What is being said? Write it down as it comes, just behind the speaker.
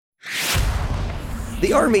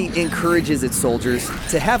The Army encourages its soldiers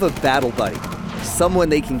to have a battle buddy, someone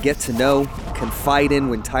they can get to know, confide in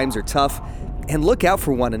when times are tough, and look out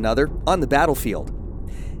for one another on the battlefield.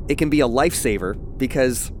 It can be a lifesaver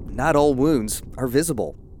because not all wounds are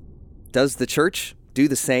visible. Does the church do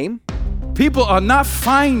the same? People are not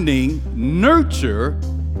finding nurture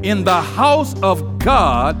in the house of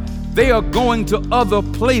God. They are going to other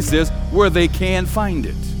places where they can find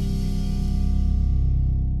it.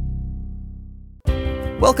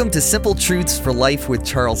 Welcome to Simple Truths for Life with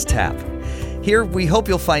Charles Tapp. Here, we hope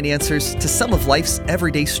you'll find answers to some of life's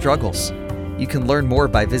everyday struggles. You can learn more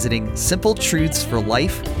by visiting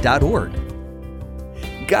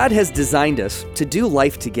simpletruthsforlife.org. God has designed us to do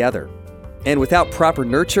life together, and without proper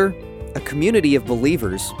nurture, a community of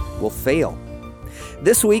believers will fail.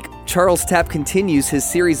 This week, Charles Tapp continues his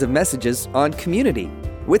series of messages on community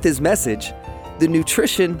with his message, The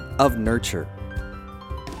Nutrition of Nurture.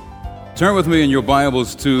 Turn with me in your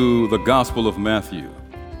Bibles to the Gospel of Matthew.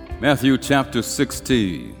 Matthew chapter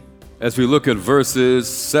 16, as we look at verses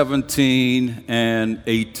 17 and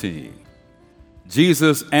 18.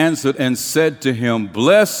 Jesus answered and said to him,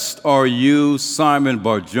 "Blessed are you, Simon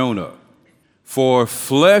Bar-Jonah, for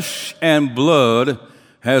flesh and blood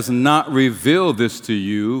has not revealed this to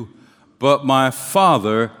you, but my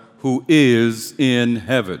Father who is in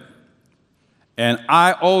heaven. And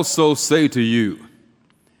I also say to you,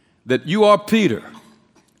 that you are Peter,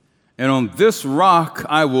 and on this rock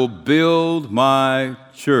I will build my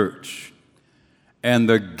church, and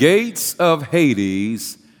the gates of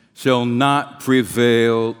Hades shall not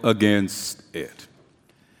prevail against it."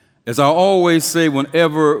 As I always say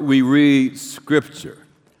whenever we read Scripture,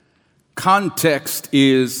 context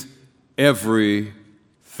is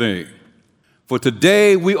everything. For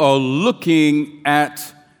today we are looking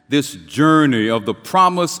at this journey of the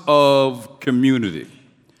promise of community.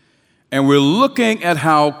 And we're looking at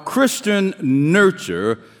how Christian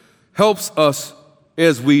nurture helps us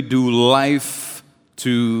as we do life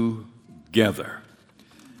together.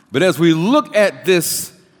 But as we look at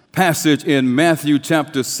this passage in Matthew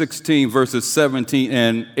chapter 16, verses 17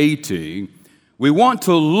 and 18, we want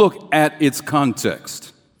to look at its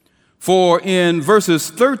context. For in verses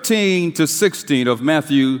 13 to 16 of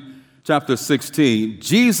Matthew chapter 16,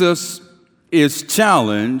 Jesus is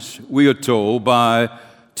challenged, we are told, by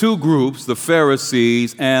two groups, the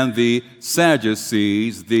Pharisees and the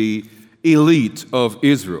Sadducees, the elite of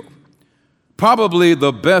Israel. Probably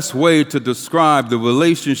the best way to describe the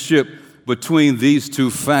relationship between these two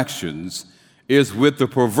factions is with the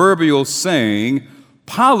proverbial saying,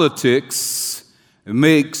 politics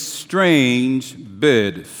makes strange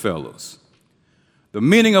bedfellows. The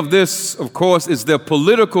meaning of this, of course, is that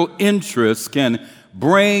political interests can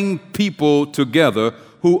bring people together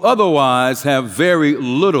who otherwise have very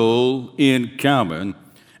little in common,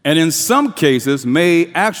 and in some cases may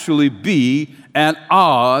actually be at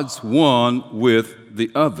odds one with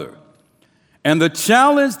the other. And the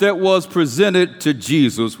challenge that was presented to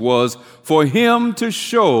Jesus was for him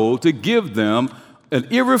to give them an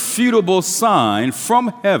irrefutable sign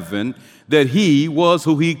from heaven that he was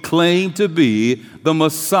who he claimed to be, the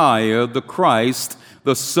Messiah, the Christ,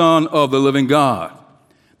 the Son of the living God.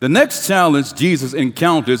 The next challenge Jesus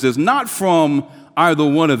encounters is not from either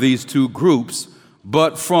one of these two groups,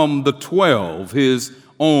 but from the 12, his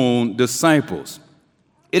own disciples.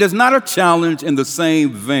 It is not a challenge in the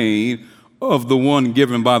same vein of the one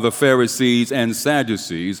given by the Pharisees and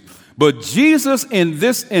Sadducees, but Jesus in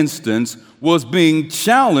this instance was being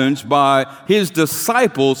challenged by his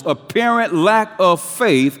disciples' apparent lack of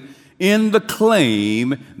faith in the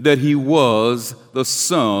claim that he was the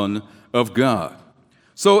Son of God.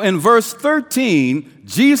 So in verse 13,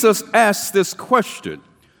 Jesus asks this question,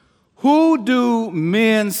 "Who do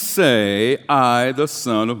men say I, the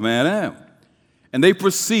Son of Man, am?" And they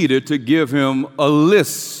proceeded to give him a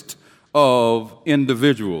list of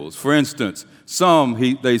individuals. For instance,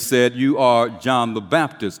 they said, "You are John the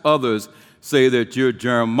Baptist." Others say that you're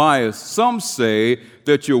Jeremiah. Some say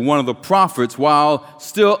that you're one of the prophets, while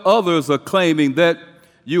still others are claiming that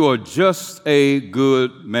you are just a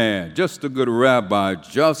good man, just a good rabbi,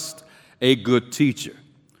 just a good teacher.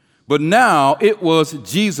 But now it was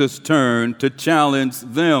Jesus' turn to challenge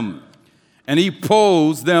them. And he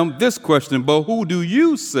posed them this question, "But who do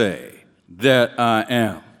you say that I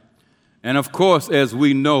am?" And of course, as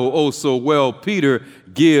we know oh so well, Peter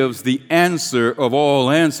gives the answer of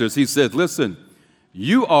all answers. He says, "Listen,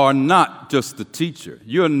 you are not just the teacher.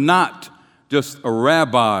 You're not just a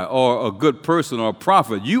rabbi or a good person or a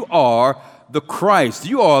prophet. You are the Christ.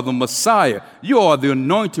 You are the Messiah. You are the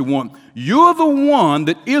anointed one. You're the one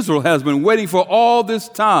that Israel has been waiting for all this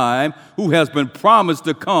time, who has been promised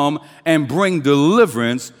to come and bring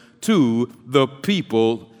deliverance to the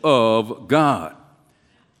people of God.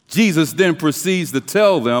 Jesus then proceeds to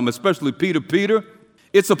tell them, especially Peter,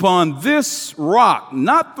 it's upon this rock,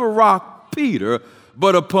 not the rock Peter,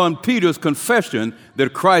 but upon Peter's confession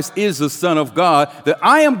that Christ is the Son of God, that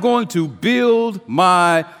I am going to build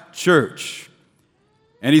my church.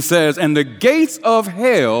 And he says, and the gates of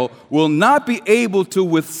hell will not be able to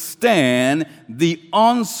withstand the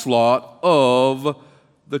onslaught of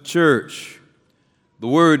the church. The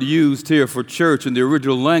word used here for church in the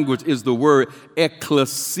original language is the word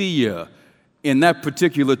ecclesia. In that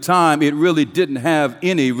particular time, it really didn't have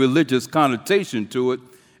any religious connotation to it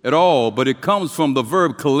at all, but it comes from the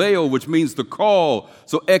verb kaleo, which means to call.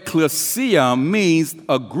 So ecclesia means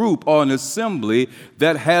a group or an assembly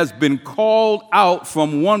that has been called out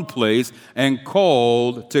from one place and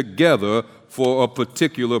called together for a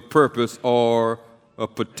particular purpose or a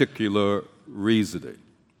particular reasoning.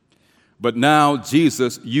 But now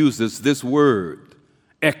Jesus uses this word,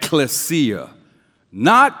 ecclesia,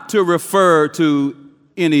 not to refer to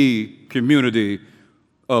any community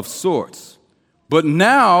of sorts, but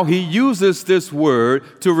now he uses this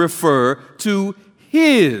word to refer to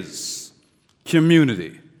his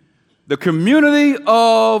community, the community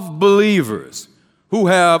of believers who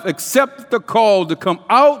have accepted the call to come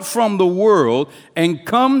out from the world and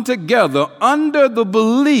come together under the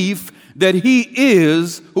belief that he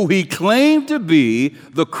is who he claimed to be,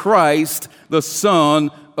 the Christ, the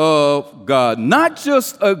Son of God. Not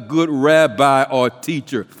just a good rabbi or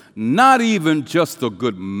teacher, not even just a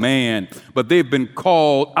good man, but they've been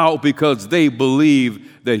called out because they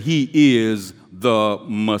believe that he is the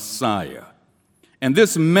Messiah. And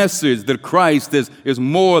this message that Christ is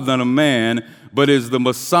more than a man, but is the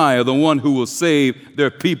Messiah, the one who will save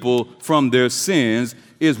their people from their sins,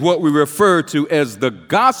 is what we refer to as the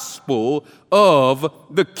gospel of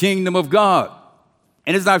the kingdom of God.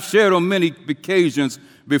 And as I've shared on many occasions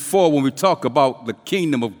before, when we talk about the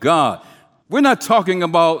kingdom of God, we're not talking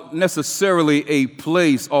about necessarily a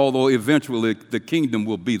place, although eventually the kingdom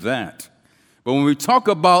will be that. But when we talk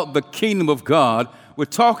about the kingdom of God, we're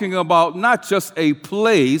talking about not just a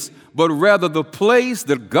place, but rather the place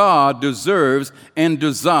that God deserves and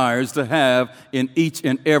desires to have in each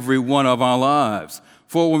and every one of our lives.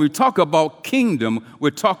 For when we talk about kingdom, we're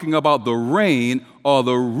talking about the reign or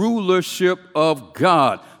the rulership of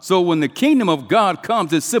God. So when the kingdom of God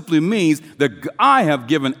comes, it simply means that I have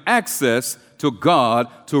given access to God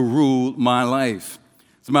to rule my life.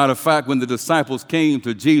 As a matter of fact, when the disciples came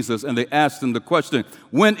to Jesus and they asked him the question,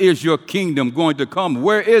 when is your kingdom going to come?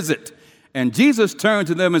 Where is it? And Jesus turned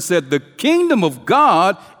to them and said, the kingdom of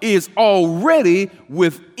God is already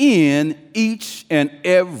within each and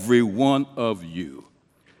every one of you.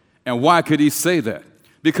 And why could he say that?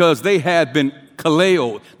 Because they had been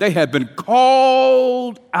kaleo, they had been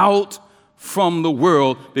called out from the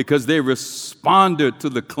world because they responded to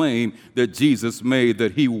the claim that Jesus made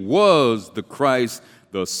that he was the Christ,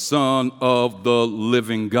 the Son of the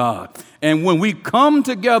living God. And when we come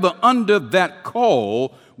together under that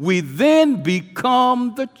call, we then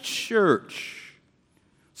become the church.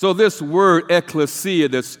 So this word ecclesia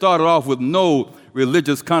that started off with no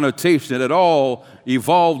religious connotation at all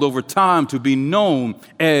evolved over time to be known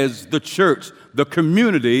as the church, the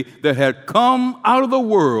community that had come out of the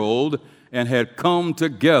world and had come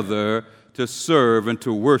together to serve and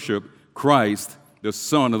to worship Christ, the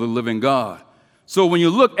Son of the living God. So when you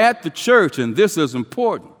look at the church, and this is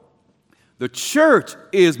important, the church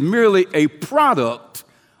is merely a product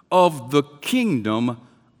of the kingdom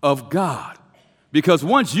of God. Because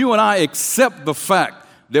once you and I accept the fact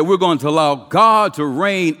that we're going to allow God to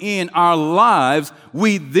reign in our lives,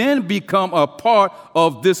 we then become a part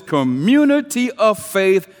of this community of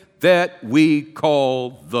faith that we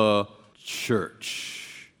call the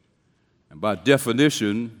church. And by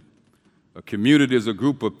definition, a community is a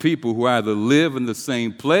group of people who either live in the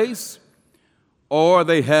same place or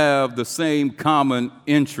they have the same common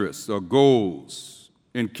interests or goals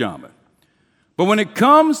in common. But when it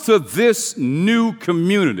comes to this new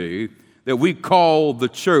community that we call the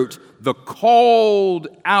church, the called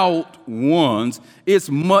out ones, it's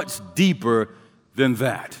much deeper than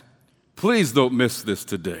that. Please don't miss this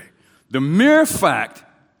today. The mere fact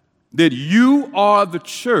that you are the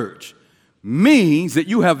church means that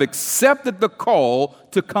you have accepted the call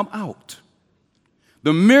to come out.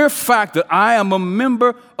 The mere fact that I am a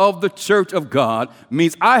member of the church of God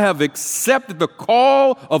means I have accepted the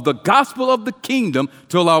call of the gospel of the kingdom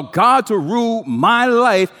to allow God to rule my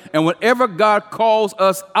life. And whenever God calls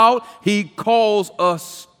us out, he calls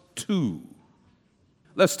us to.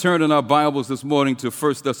 Let's turn in our Bibles this morning to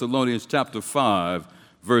 1 Thessalonians chapter 5,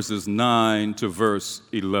 verses 9 to verse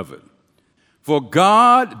 11. For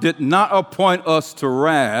God did not appoint us to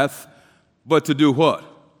wrath, but to do what?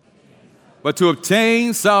 But to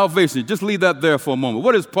obtain salvation. Just leave that there for a moment.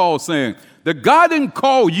 What is Paul saying? That God didn't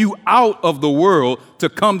call you out of the world to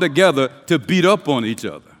come together to beat up on each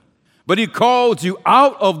other. But he called you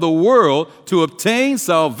out of the world to obtain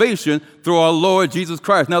salvation through our Lord Jesus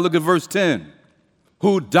Christ. Now look at verse 10.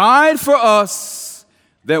 Who died for us,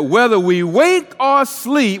 that whether we wake or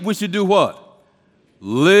sleep, we should do what?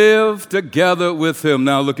 Live together with him.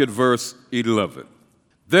 Now look at verse 11.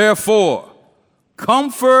 Therefore,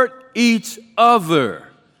 comfort each other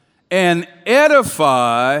and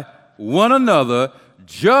edify one another,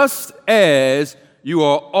 just as you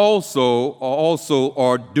are also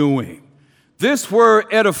are doing. This word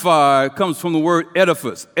edify comes from the word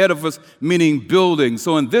edifice. Edifice meaning building.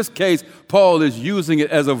 So in this case, Paul is using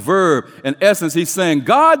it as a verb. In essence, he's saying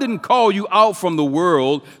God didn't call you out from the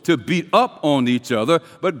world to beat up on each other,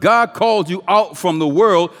 but God called you out from the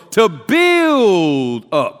world to build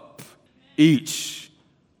up each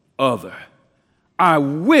other. I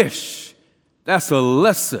wish that's a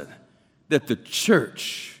lesson that the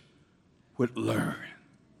church would learn.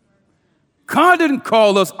 God didn't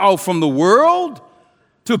call us out from the world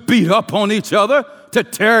to beat up on each other, to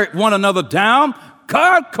tear one another down.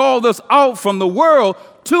 God called us out from the world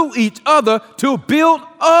to each other to build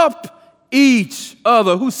up each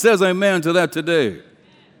other. Who says amen to that today?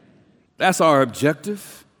 That's our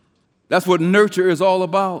objective. That's what nurture is all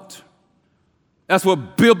about. That's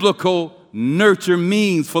what biblical nurture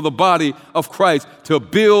means for the body of Christ, to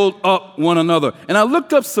build up one another. And I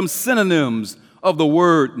looked up some synonyms of the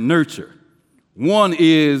word nurture. One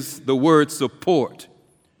is the word support.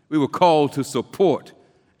 We were called to support,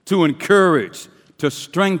 to encourage, to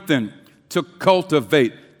strengthen, to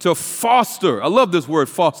cultivate, to foster. I love this word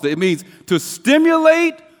foster. It means to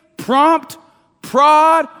stimulate, prompt,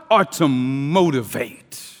 prod, or to motivate.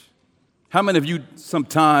 How many of you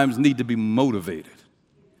sometimes need to be motivated?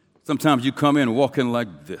 Sometimes you come in walking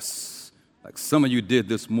like this, like some of you did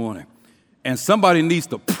this morning, and somebody needs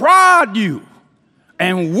to prod you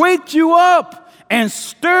and wake you up and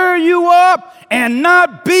stir you up and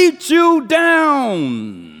not beat you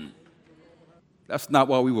down. That's not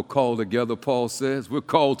why we were called together, Paul says. We're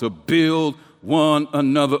called to build one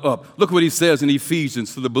another up. Look what he says in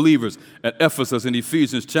Ephesians to the believers at Ephesus in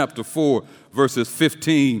Ephesians chapter 4, verses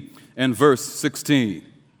 15 and verse 16.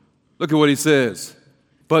 Look at what he says.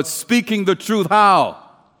 But speaking the truth, how?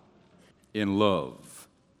 In love.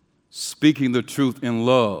 Speaking the truth in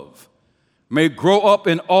love. May grow up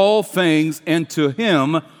in all things into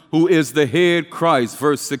him who is the head, Christ.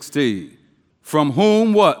 Verse 16. From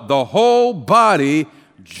whom what? The whole body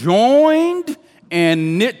joined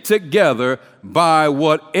and knit together by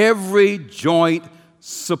what every joint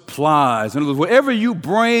supplies. In other words, whatever you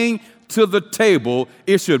bring to the table,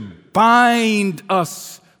 it should bind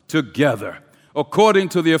us together according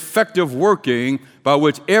to the effective working by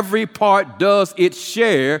which every part does its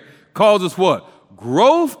share, causes what?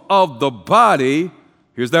 Growth of the body,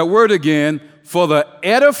 here's that word again, for the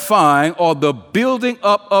edifying or the building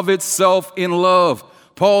up of itself in love.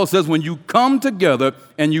 Paul says when you come together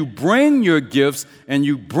and you bring your gifts and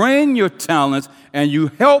you bring your talents and you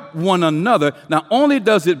help one another, not only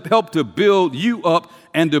does it help to build you up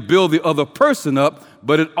and to build the other person up,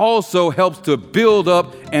 but it also helps to build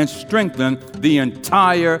up and strengthen the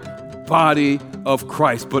entire body of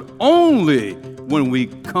Christ. But only when we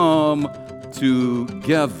come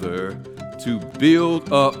together to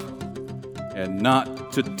build up and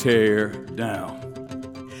not to tear down.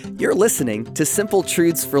 You're listening to Simple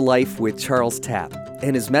Truths for Life with Charles Tapp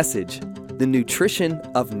and his message, The Nutrition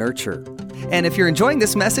of Nurture. And if you're enjoying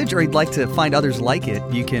this message or you'd like to find others like it,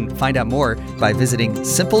 you can find out more by visiting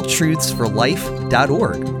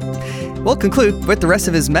simpletruthsforlife.org. We'll conclude with the rest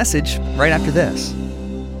of his message right after this.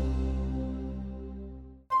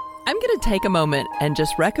 I'm going to take a moment and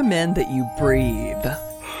just recommend that you breathe.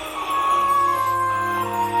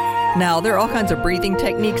 Now, there are all kinds of breathing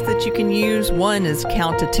techniques that you can use. One is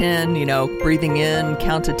count to 10, breathing in,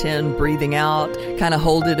 count to 10, breathing out, kind of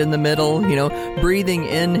hold it in the middle, breathing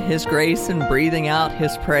in His grace and breathing out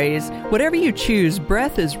His praise. Whatever you choose,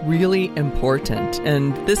 breath is really important.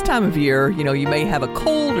 And this time of year, you may have a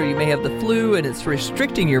cold or you may have the flu and it's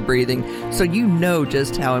restricting your breathing, so you know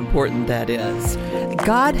just how important that is.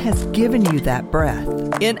 God has given you that breath.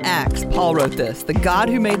 In Acts, Paul wrote this: "The God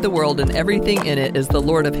who made the world and everything in it is the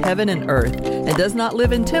Lord of heaven and earth, and does not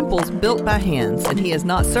live in temples built by hands, and He is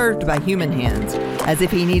not served by human hands, as if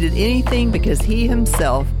He needed anything, because He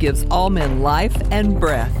Himself gives all men life and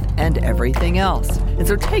breath and everything else." And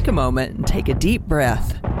so take a moment and take a deep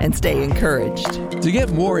breath and stay encouraged. To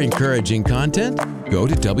get more encouraging content, go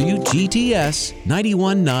to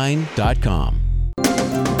WGTS919.com.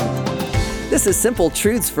 This is Simple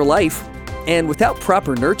Truths for Life, and without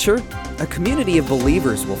proper nurture, a community of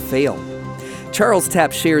believers will fail. Charles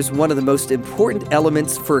Tapp shares one of the most important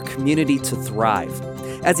elements for a community to thrive,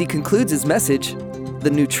 as he concludes his message, the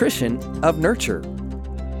nutrition of nurture.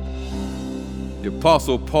 The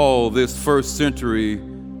Apostle Paul, this first century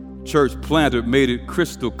church planter, made it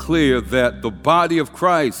crystal clear that the body of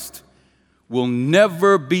Christ will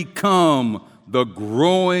never become the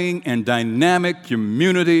growing and dynamic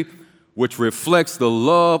community which reflects the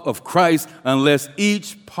love of Christ unless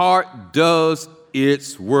each part does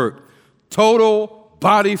its work. Total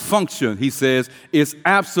body function, he says, is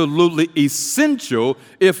absolutely essential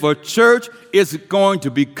if a church is going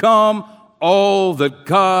to become all that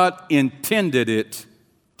God intended it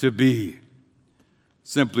to be.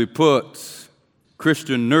 Simply put,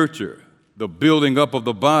 Christian nurture, the building up of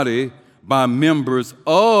the body by members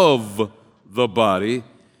of the body,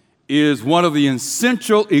 is one of the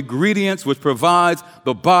essential ingredients which provides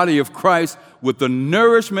the body of Christ with the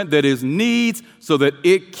nourishment that it needs so that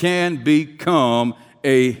it can become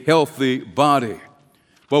a healthy body.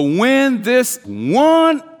 But when this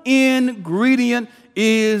one ingredient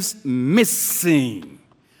is missing,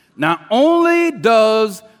 not only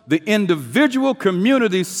does the individual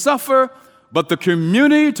community suffer, but the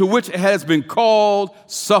community to which it has been called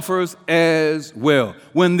suffers as well.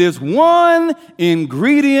 When this one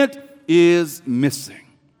ingredient is missing.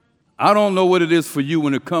 I don't know what it is for you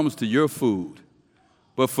when it comes to your food,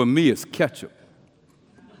 but for me it's ketchup.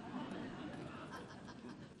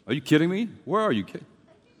 Are you kidding me? Where are you?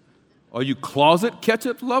 Are you closet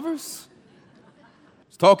ketchup lovers? I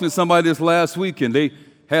was talking to somebody this last week and they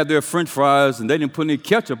had their French fries and they didn't put any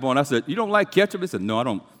ketchup on. I said, "You don't like ketchup?" They said, "No, I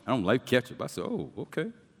don't like ketchup." I said, "Oh,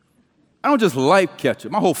 okay." I don't just like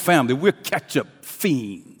ketchup. My whole family, we're ketchup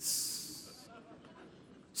fiends.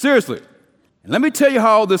 Seriously. And let me tell you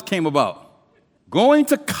how all this came about. Going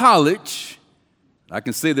to college, I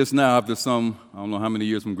can say this now after I don't know how many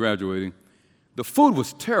years from graduating, the food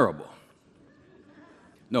was terrible.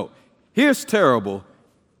 No, here's terrible.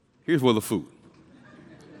 Here's where the food.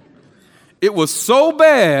 It was so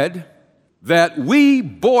bad that we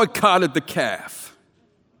boycotted the CAF.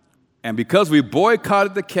 And because we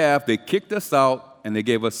boycotted the CAF, they kicked us out and they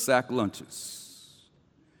gave us sack lunches.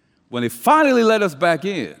 When they finally let us back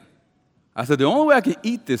in, I said, the only way I can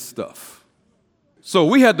eat this stuff. So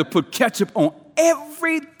we had to put ketchup on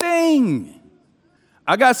everything.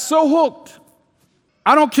 I got so hooked.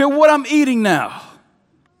 I don't care what I'm eating now.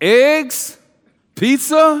 Eggs,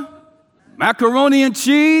 pizza, macaroni and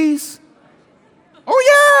cheese.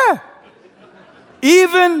 Oh, yeah.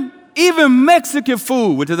 Even Mexican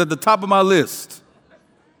food, which is at the top of my list.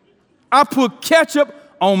 I put ketchup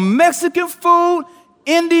on Mexican food,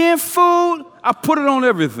 Indian food. I put it on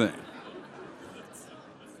everything.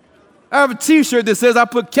 I have a T-shirt that says I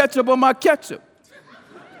put ketchup on my ketchup.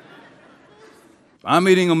 If I'm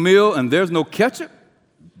eating a meal and there's no ketchup,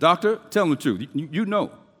 doctor, tell them the truth. You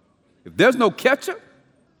know. If there's no ketchup,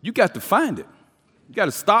 you got to find it. You got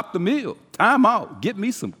to stop the meal. Time out. Get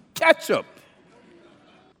me some ketchup.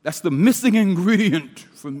 That's the missing ingredient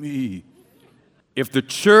for me. If the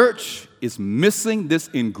church is missing this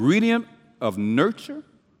ingredient of nurture,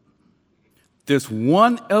 this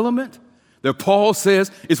one element that Paul says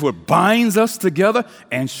is what binds us together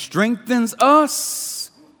and strengthens us,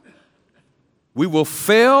 we will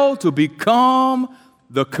fail to become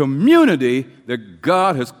the community that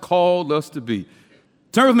God has called us to be.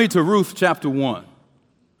 Turn with me to Ruth chapter 1.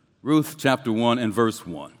 Ruth chapter 1 and verse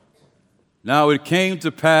 1. Now it came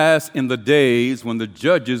to pass in the days when the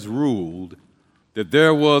judges ruled that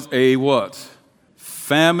there was a what?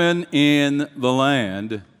 Famine in the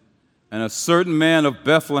land, and a certain man of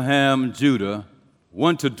Bethlehem, Judah,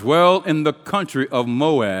 went to dwell in the country of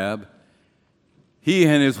Moab, he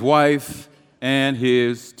and his wife and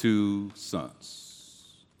his 2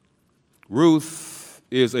 sons. Ruth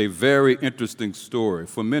is a very interesting story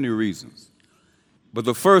for many reasons. But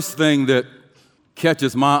the first thing that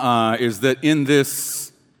catches my eye is that in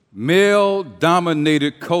this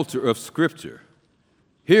male-dominated culture of Scripture,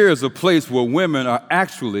 here is a place where women are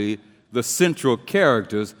actually the central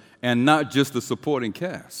characters and not just the supporting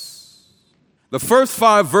cast. The first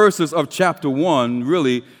 5 verses of chapter 1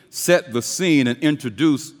 really set the scene and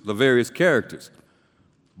introduce the various characters.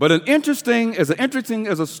 But as interesting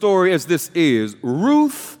as a story as this is,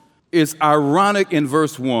 Ruth is ironic in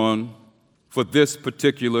verse 1 for this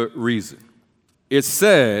particular reason. It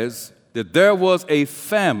says that there was a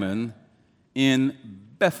famine in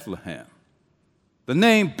Bethlehem. The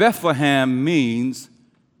name Bethlehem means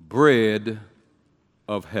bread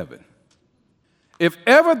of heaven. If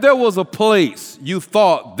ever there was a place you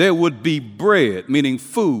thought there would be bread, meaning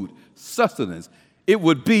food, sustenance, it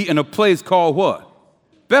would be in a place called what?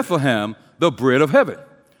 Bethlehem, the bread of heaven.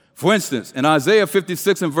 For instance, in Isaiah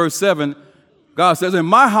 56 and verse 7, God says, "And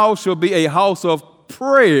my house shall be a house of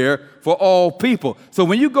prayer for all people." So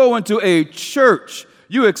when you go into a church,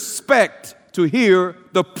 you expect to hear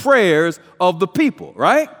the prayers of the people,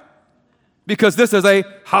 right? Because this is a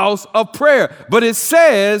house of prayer. But it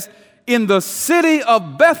says, in the city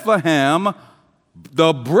of Bethlehem,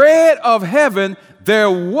 the bread of heaven, there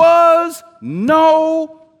was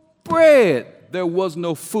no bread. There was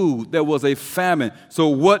no food. There was a famine. So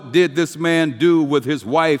what did this man do with his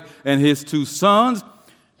wife and his 2 sons?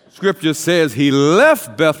 Scripture says he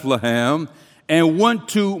left Bethlehem and went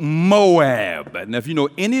to Moab. And if you know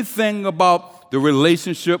anything about the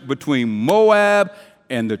relationship between Moab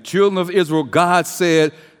and the children of Israel, God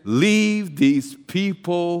said, "Leave these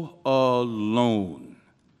people alone.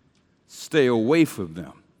 Stay away from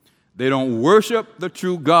them. They don't worship the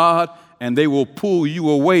true God, and they will pull you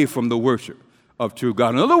away from the worship of true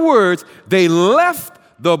God." In other words, they left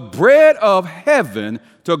the bread of heaven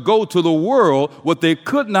to go to the world, what they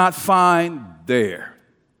could not find there.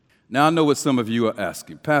 Now, I know what some of you are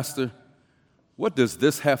asking, "Pastor, what does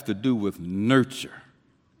this have to do with nurture?"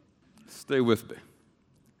 Stay with me.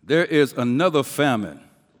 There is another famine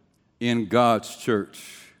in God's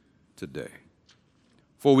church today.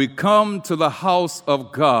 For we come to the house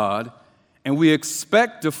of God and we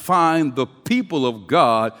expect to find the people of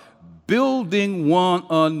God building one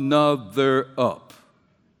another up,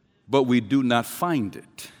 but we do not find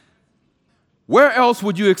it. Where else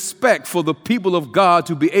would you expect for the people of God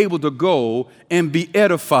to be able to go and be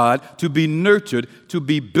edified, to be nurtured, to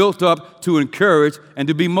be built up, to encourage, and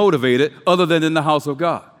to be motivated other than in the house of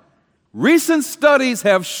God? Recent studies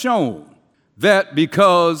have shown that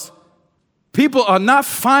because people are not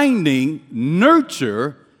finding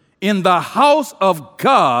nurture in the house of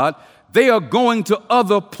God, they are going to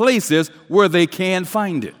other places where they can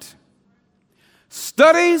find it.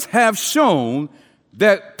 Studies have shown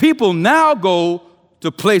that people now go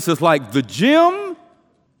to places like the gym,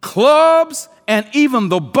 clubs, and even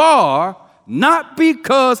the bar, not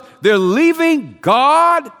because they're leaving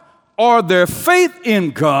God or their faith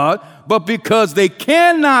in God, but because they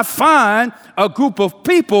cannot find a group of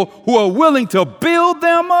people who are willing to build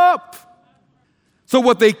them up. So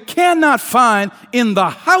what they cannot find in the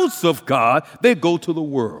house of God, they go to the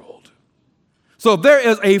world. So there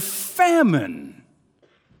is a famine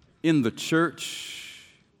in the church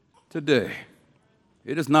today.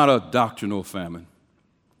 It is not a doctrinal famine.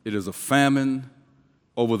 It is a famine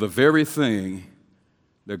over the very thing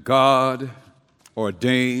that God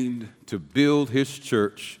ordained to build his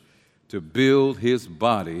church, to build his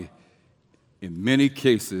body, in many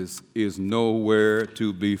cases is nowhere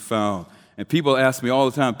to be found. And people ask me all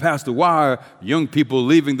the time, "Pastor, why are young people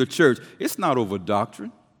leaving the church?" It's not over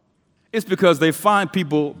doctrine. It's because they find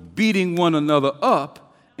people beating one another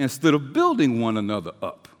up instead of building one another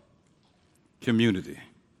up. Community,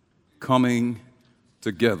 coming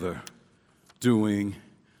together, doing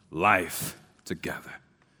life together.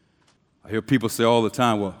 I hear people say all the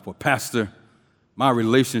time, well, Pastor, my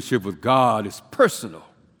relationship with God is personal.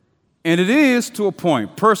 And it is to a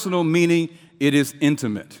point. Personal meaning it is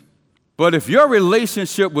intimate. But if your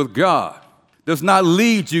relationship with God does not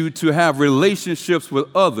lead you to have relationships with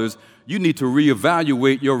others, you need to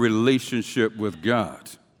reevaluate your relationship with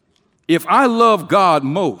God. If I love God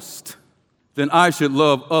most, then I should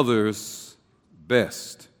love others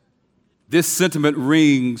best. This sentiment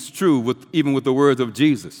rings true even with the words of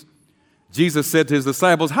Jesus. Jesus said to his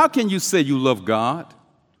disciples, "How can you say you love God,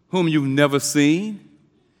 whom you've never seen,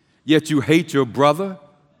 yet you hate your brother,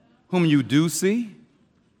 whom you do see?"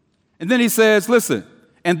 And then he says, listen,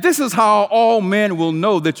 "And this is how all men will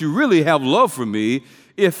know that you really have love for me,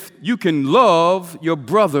 if you can love your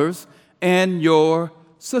brothers and your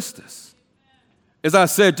sisters." As I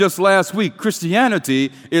said just last week,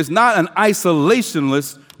 Christianity is not an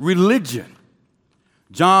isolationist religion.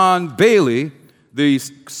 John Bailey, the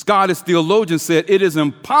Scottish theologian, said it is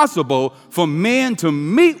impossible for men to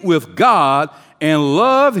meet with God and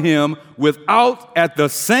love Him without at the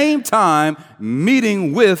same time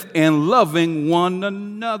meeting with and loving one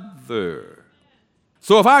another.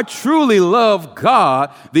 So if I truly love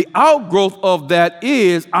God, the outgrowth of that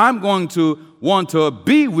is I'm going to want to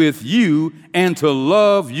be with you and to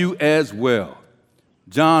love you as well.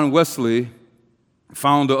 John Wesley,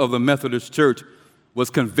 founder of the Methodist Church, was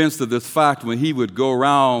convinced of this fact when he would go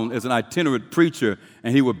around as an itinerant preacher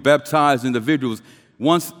and he would baptize individuals.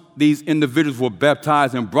 Once these individuals were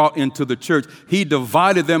baptized and brought into the church, he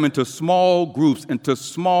divided them into small groups, into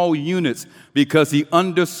small units, because he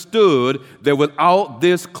understood that without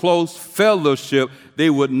this close fellowship, they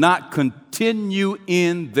would not continue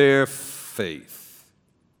in their faith.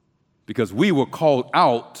 Because we were called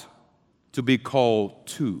out to be called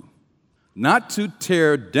to, not to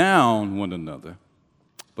tear down one another,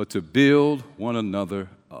 but to build one another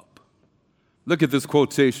up. Look at this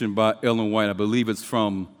quotation by Ellen White. I believe it's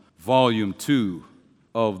from Volume 2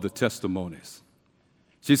 of the Testimonies.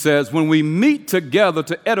 She says, when we meet together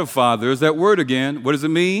to edify, there's that word again. What does it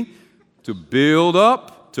mean? To build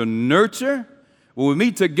up, to nurture. When we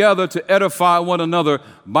meet together to edify one another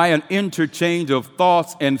by an interchange of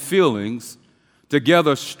thoughts and feelings, to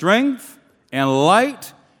gather strength and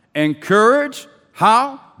light and courage.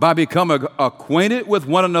 How? By becoming acquainted with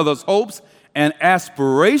one another's hopes and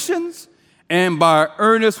aspirations, and by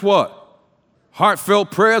earnest what?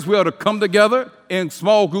 Heartfelt prayers. We are to come together in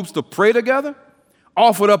small groups to pray together.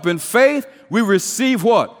 Offered up in faith, we receive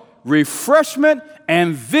what? Refreshment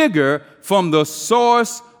and vigor from the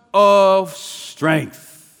source of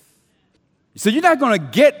strength. So you're not going to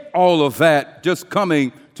get all of that just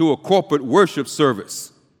coming to a corporate worship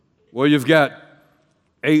service where you've got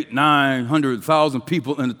 800,000-900,000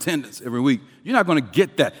 people in attendance every week. You're not going to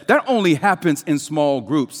get that. That only happens in small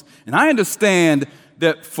groups. And I understand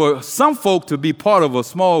that for some folk to be part of a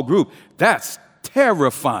small group, that's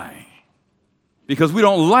terrifying because we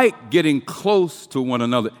don't like getting close to one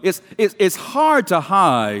another. It's hard to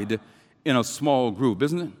hide in a small group,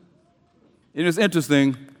 isn't it? And it's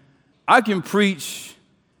interesting. I can preach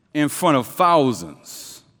in front of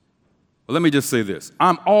thousands. But let me just say this.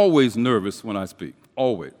 I'm always nervous when I speak.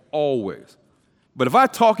 Always. But if I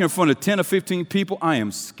talk in front of 10 or 15 people, I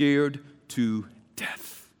am scared to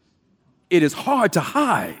death. It is hard to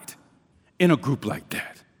hide in a group like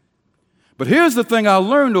that. But here's the thing I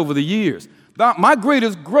learned over the years. My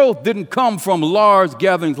greatest growth didn't come from large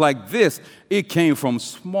gatherings like this. It came from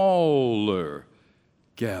smaller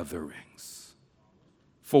gatherings.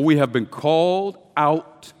 For we have been called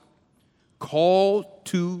out, called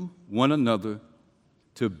to one another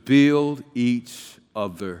to build each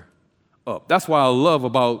other up. That's why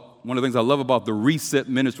one of the things I love about the Reset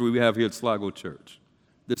ministry we have here at Sligo Church.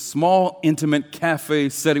 This small, intimate cafe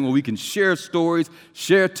setting where we can share stories,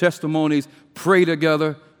 share testimonies, pray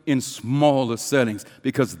together in smaller settings,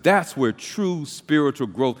 because that's where true spiritual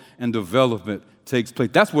growth and development takes place.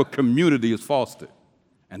 That's where community is fostered.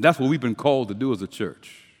 And that's what we've been called to do as a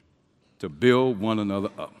church, to build one another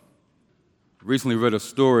up. I recently read a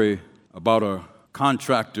story about a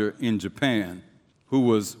contractor in Japan who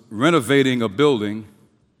was renovating a building,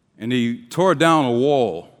 and he tore down a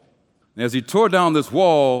wall. And as he tore down this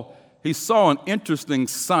wall, he saw an interesting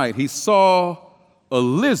sight. He saw a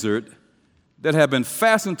lizard that had been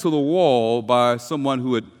fastened to the wall by someone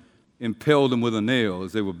who had impaled him with a nail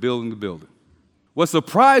as they were building the building. What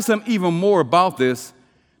surprised him even more about this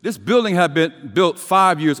building had been built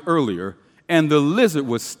 5 years earlier, and the lizard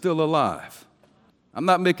was still alive. I'm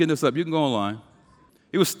not making this up. You can go online.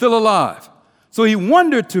 He was still alive. So he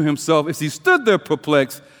wondered to himself, as he stood there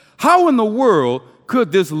perplexed, how in the world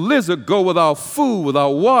could this lizard go without food,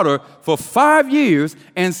 without water for 5 years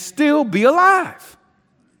and still be alive?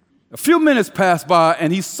 A few minutes passed by,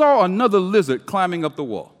 and he saw another lizard climbing up the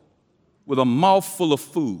wall with a mouthful of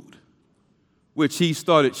food, which he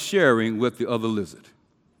started sharing with the other lizard.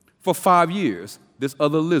 For 5 years, this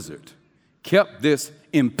other lizard kept this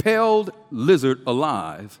impaled lizard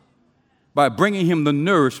alive by bringing him the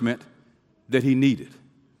nourishment that he needed.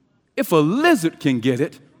 If a lizard can get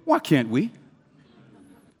it, why can't we?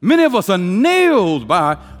 Many of us are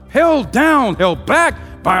held down, held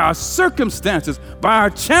back by our circumstances, by our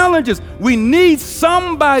challenges. We need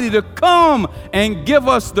somebody to come and give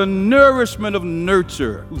us the nourishment of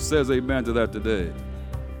nurture. Who says amen to that today?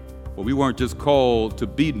 Well, we weren't just called to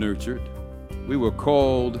be nurtured. We were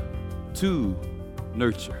called to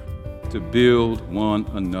nurture, to build one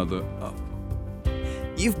another up.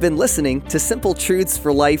 You've been listening to Simple Truths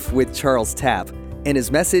for Life with Charles Tapp and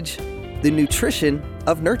his message, The Nutrition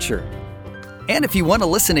of Nurture. And if you want to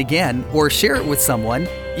listen again or share it with someone,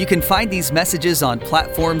 you can find these messages on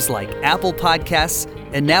platforms like Apple Podcasts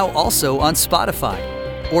and now also on Spotify.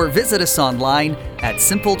 Or visit us online at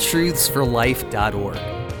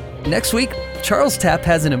simpletruthsforlife.org. Next week, Charles Tapp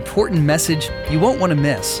has an important message you won't want to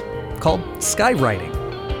miss called skywriting.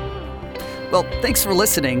 Well, thanks for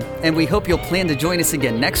listening, and we hope you'll plan to join us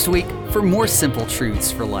again next week for more Simple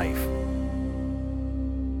Truths for Life.